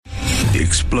The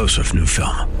explosive new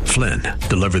film, Flynn,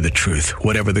 deliver the truth,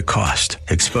 whatever the cost,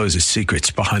 exposes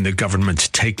secrets behind the government's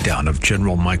takedown of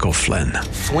General Michael Flynn.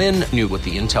 Flynn knew what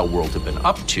the intel world had been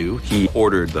up to. He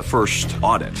ordered the first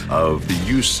audit of the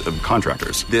use of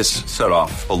contractors. This set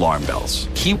off alarm bells.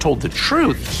 He told the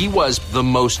truth. He was the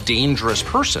most dangerous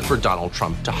person for Donald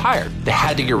Trump to hire. They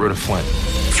had to get rid of Flynn.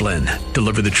 Flynn,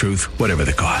 deliver the truth, whatever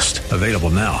the cost. Available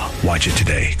now. Watch it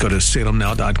today. Go to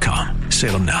salemnow.com.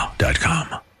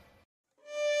 salemnow.com.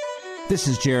 This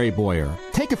is Jerry Boyer.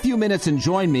 Take a few minutes and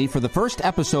join me for the first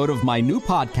episode of my new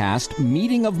podcast,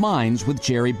 Meeting of Minds with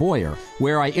Jerry Boyer,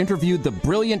 where I interviewed the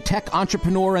brilliant tech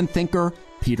entrepreneur and thinker,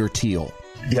 Peter Thiel.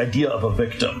 The idea of a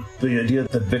victim, the idea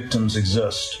that victims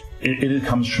exist, it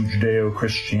comes from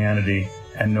Judeo-Christianity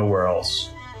and nowhere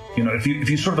else. You know, if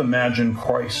you sort of imagine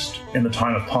Christ in the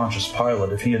time of Pontius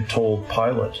Pilate, if he had told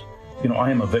Pilate,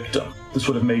 I am a victim, this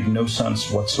would have made no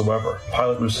sense whatsoever.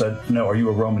 Pilate would have said, no, are you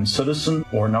a Roman citizen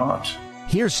or not?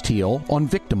 Here's Thiel on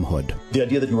victimhood. The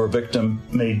idea that you were a victim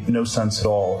made no sense at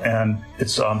all, and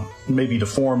it's maybe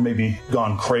deformed, maybe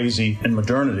gone crazy in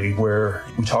modernity, where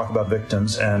we talk about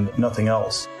victims and nothing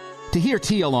else. To hear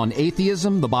Thiel on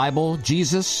atheism, the Bible,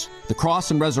 Jesus, the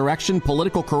cross and resurrection,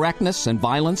 political correctness and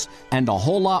violence, and a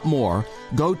whole lot more,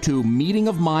 go to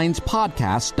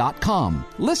meetingofmindspodcast.com.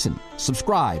 Listen,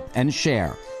 subscribe, and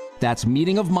share. That's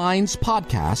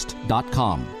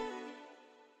meetingofmindspodcast.com.